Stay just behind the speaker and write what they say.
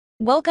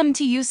Welcome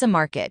to USA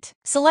Market.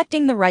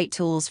 Selecting the right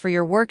tools for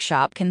your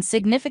workshop can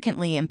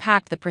significantly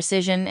impact the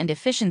precision and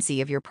efficiency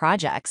of your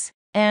projects.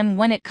 And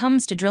when it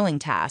comes to drilling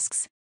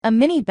tasks, a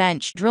mini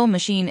bench drill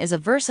machine is a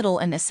versatile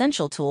and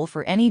essential tool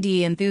for any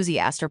DE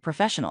enthusiast or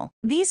professional.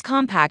 These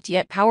compact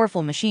yet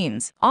powerful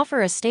machines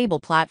offer a stable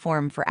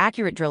platform for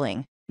accurate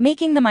drilling,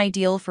 making them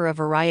ideal for a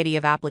variety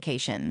of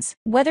applications.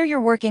 Whether you're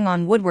working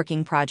on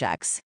woodworking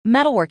projects,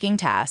 metalworking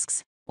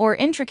tasks, or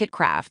intricate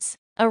crafts,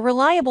 a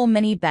reliable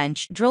mini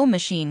bench drill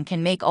machine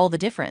can make all the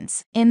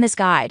difference. In this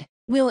guide,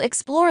 we'll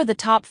explore the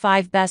top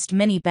 5 best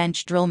mini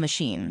bench drill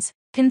machines,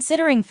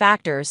 considering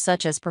factors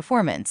such as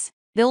performance,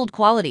 build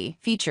quality,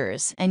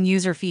 features, and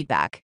user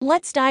feedback.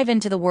 Let's dive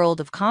into the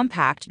world of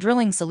compact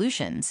drilling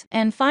solutions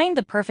and find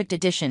the perfect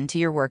addition to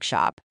your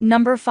workshop.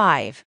 Number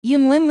 5.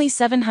 YunlinLi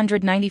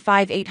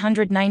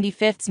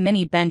 795-895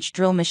 Mini Bench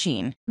Drill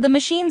Machine. The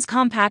machine's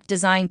compact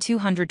design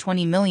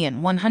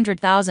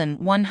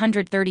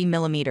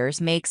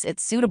 220,100,130mm makes it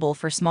suitable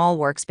for small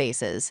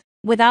workspaces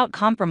without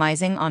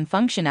compromising on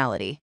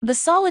functionality. The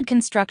solid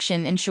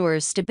construction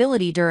ensures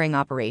stability during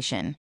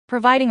operation,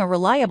 providing a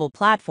reliable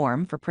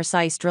platform for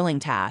precise drilling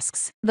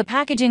tasks. The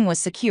packaging was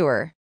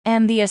secure,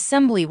 and the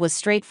assembly was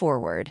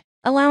straightforward,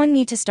 allowing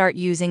me to start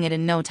using it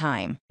in no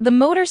time. The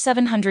motor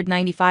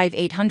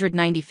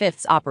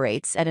 795-895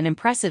 operates at an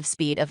impressive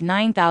speed of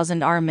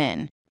 9,000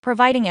 Rmin,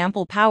 providing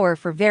ample power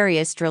for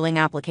various drilling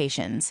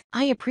applications.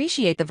 I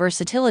appreciate the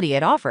versatility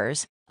it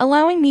offers,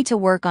 allowing me to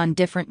work on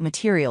different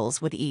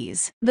materials with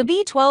ease. The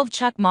B12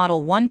 Chuck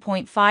model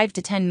 1.5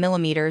 to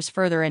 10mm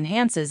further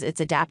enhances its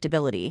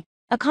adaptability,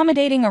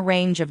 accommodating a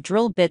range of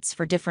drill bits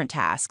for different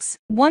tasks.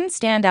 One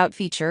standout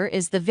feature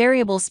is the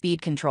variable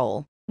speed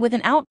control, with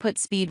an output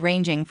speed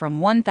ranging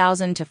from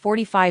 1,000 to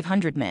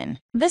 4,500 min.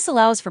 This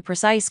allows for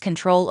precise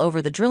control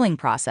over the drilling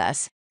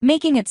process,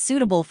 making it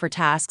suitable for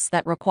tasks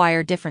that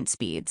require different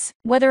speeds.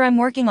 Whether I'm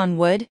working on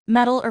wood,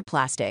 metal, or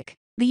plastic,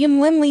 the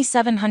YunlinLi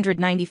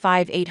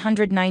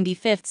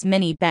 795-895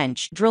 Mini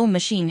Bench Drill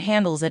Machine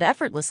handles it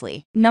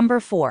effortlessly. Number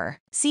 4.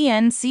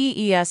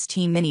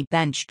 CNCEST Mini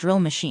Bench Drill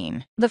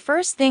Machine. The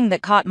first thing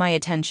that caught my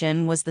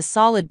attention was the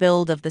solid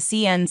build of the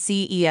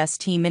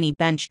CNCEST Mini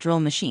Bench Drill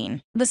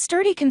Machine. The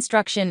sturdy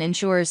construction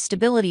ensures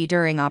stability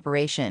during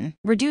operation,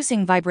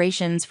 reducing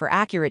vibrations for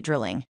accurate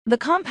drilling. The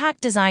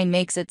compact design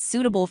makes it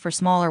suitable for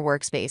smaller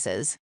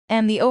workspaces,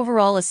 and the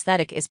overall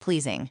aesthetic is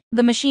pleasing.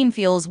 The machine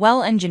feels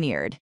well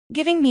engineered,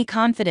 giving me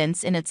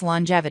confidence in its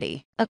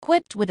longevity.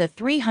 Equipped with a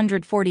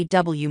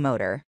 340W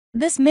motor,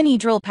 this mini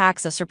drill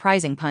packs a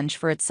surprising punch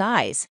for its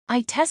size.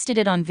 I tested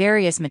it on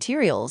various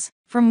materials,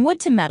 from wood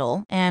to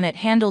metal, and it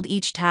handled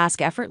each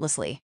task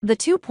effortlessly. The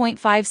 2.5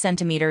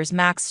 cm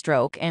max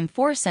stroke and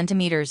 4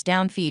 cm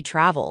downfeed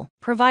travel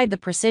provide the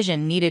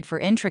precision needed for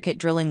intricate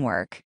drilling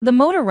work. The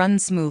motor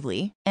runs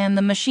smoothly, and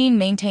the machine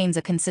maintains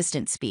a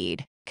consistent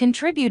speed,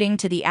 contributing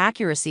to the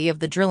accuracy of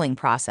the drilling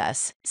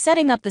process.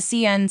 Setting up the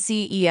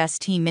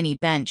CNCEST Mini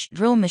Bench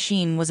Drill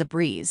Machine was a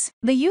breeze.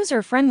 The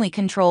user-friendly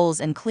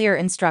controls and clear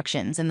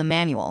instructions in the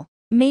manual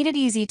made it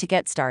easy to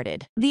get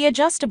started. The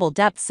adjustable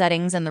depth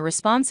settings and the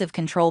responsive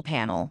control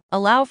panel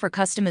allow for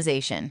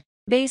customization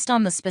based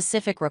on the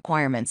specific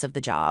requirements of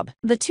the job.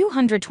 The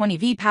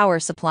 220V power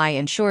supply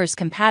ensures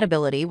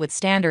compatibility with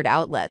standard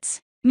outlets,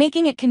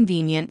 making it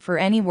convenient for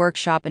any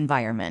workshop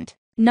environment.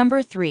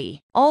 Number 3.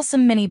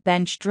 Allsome Mini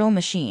Bench Drill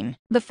Machine.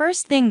 The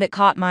first thing that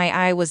caught my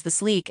eye was the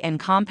sleek and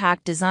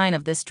compact design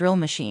of this drill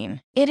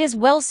machine. It is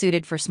well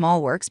suited for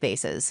small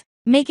workspaces,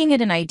 making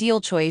it an ideal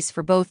choice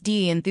for both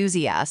DE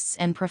enthusiasts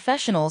and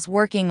professionals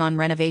working on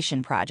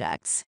renovation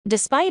projects.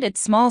 Despite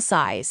its small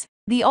size,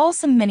 the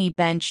Allsome Mini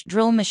Bench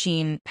Drill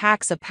Machine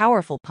packs a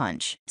powerful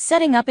punch.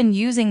 Setting up and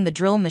using the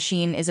drill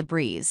machine is a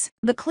breeze.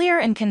 The clear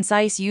and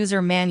concise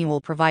user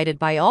manual provided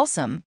by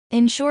Allsome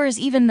ensures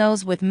even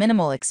those with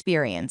minimal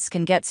experience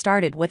can get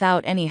started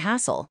without any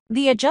hassle.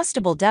 The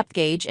adjustable depth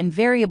gauge and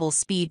variable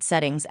speed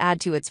settings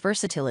add to its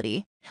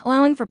versatility,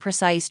 allowing for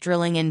precise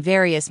drilling in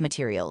various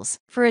materials.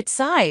 For its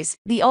size,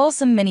 the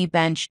Allsome Mini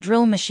Bench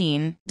Drill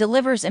Machine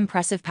delivers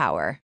impressive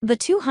power. The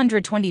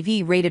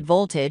 220V rated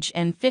voltage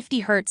and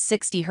 50Hz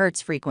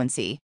 60Hz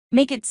frequency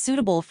make it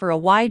suitable for a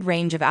wide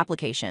range of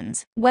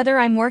applications. Whether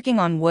I'm working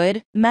on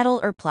wood, metal,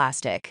 or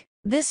plastic,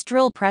 this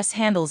drill press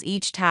handles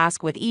each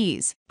task with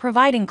ease,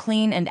 providing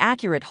clean and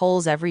accurate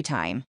holes every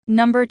time.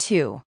 Number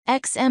 2.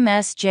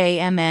 XMSJ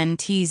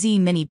MNTZ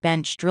Mini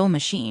Bench Drill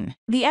Machine.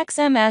 The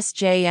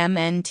XMSJ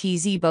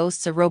MNTZ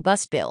boasts a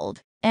robust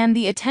build, and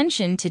the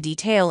attention to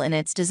detail in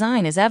its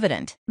design is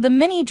evident. The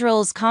mini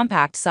drill's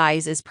compact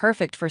size is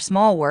perfect for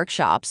small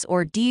workshops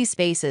or DE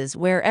spaces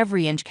where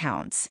every inch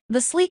counts.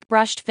 The sleek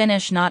brushed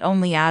finish not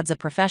only adds a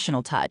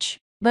professional touch,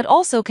 but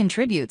also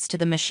contributes to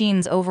the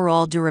machine's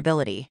overall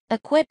durability.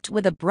 Equipped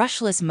with a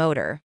brushless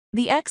motor,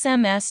 the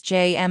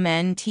XMSJ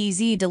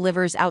MNTZ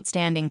delivers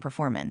outstanding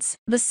performance.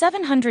 The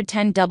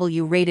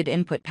 710W rated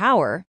input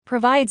power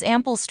provides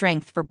ample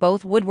strength for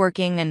both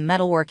woodworking and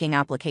metalworking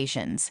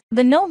applications.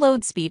 The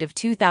no-load speed of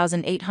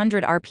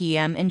 2,800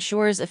 RPM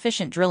ensures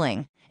efficient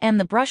drilling, and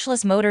the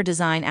brushless motor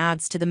design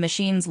adds to the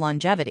machine's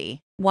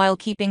longevity, while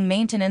keeping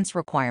maintenance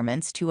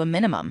requirements to a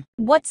minimum.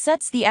 What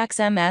sets the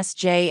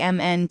XMSJ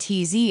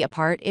MNTZ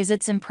apart is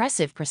its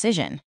impressive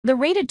precision. The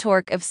rated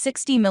torque of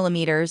 60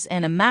 mm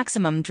and a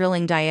maximum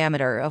drilling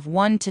diameter of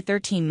 1 to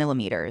 13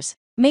 mm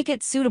make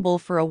it suitable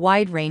for a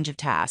wide range of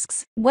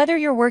tasks. Whether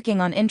you're working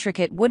on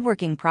intricate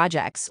woodworking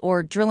projects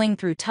or drilling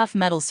through tough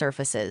metal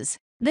surfaces,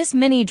 this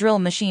mini drill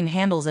machine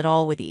handles it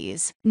all with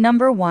ease.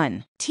 Number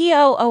 1.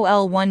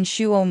 TOOL1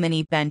 Shuo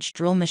Mini Bench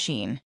Drill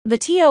Machine. The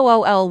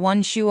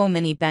TOOL1 Shuo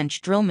Mini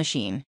Bench Drill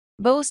Machine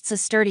boasts a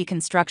sturdy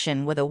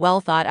construction with a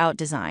well-thought-out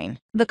design.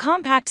 The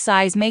compact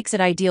size makes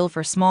it ideal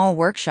for small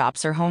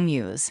workshops or home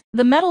use.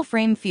 The metal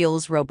frame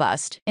feels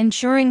robust,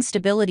 ensuring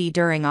stability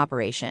during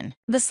operation.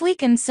 The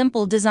sleek and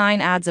simple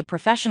design adds a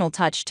professional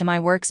touch to my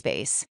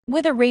workspace.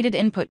 With a rated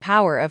input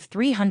power of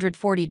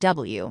 340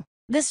 W,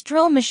 this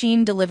drill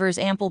machine delivers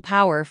ample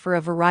power for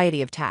a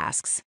variety of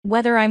tasks.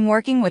 Whether I'm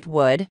working with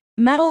wood,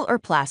 metal, or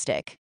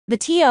plastic, the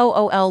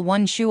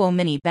TOOL1 Shuo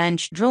Mini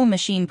Bench Drill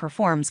Machine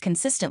performs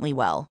consistently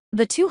well.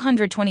 The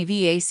 220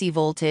 VAC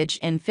voltage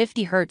and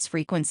 50 Hz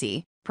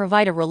frequency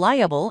provide a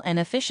reliable and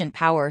efficient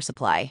power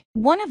supply.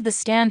 One of the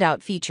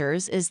standout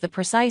features is the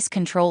precise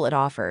control it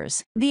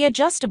offers. The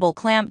adjustable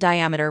clamp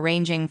diameter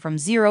ranging from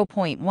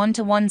 0.1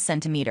 to 1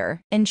 cm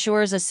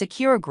ensures a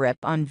secure grip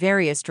on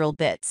various drill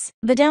bits.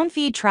 The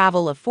downfeed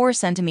travel of 4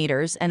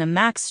 cm and a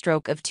max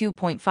stroke of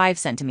 2.5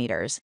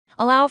 cm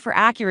allow for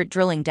accurate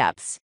drilling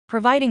depths,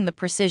 providing the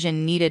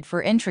precision needed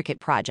for intricate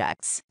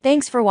projects.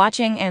 Thanks for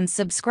watching and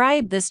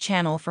subscribe this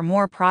channel for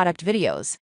more product videos.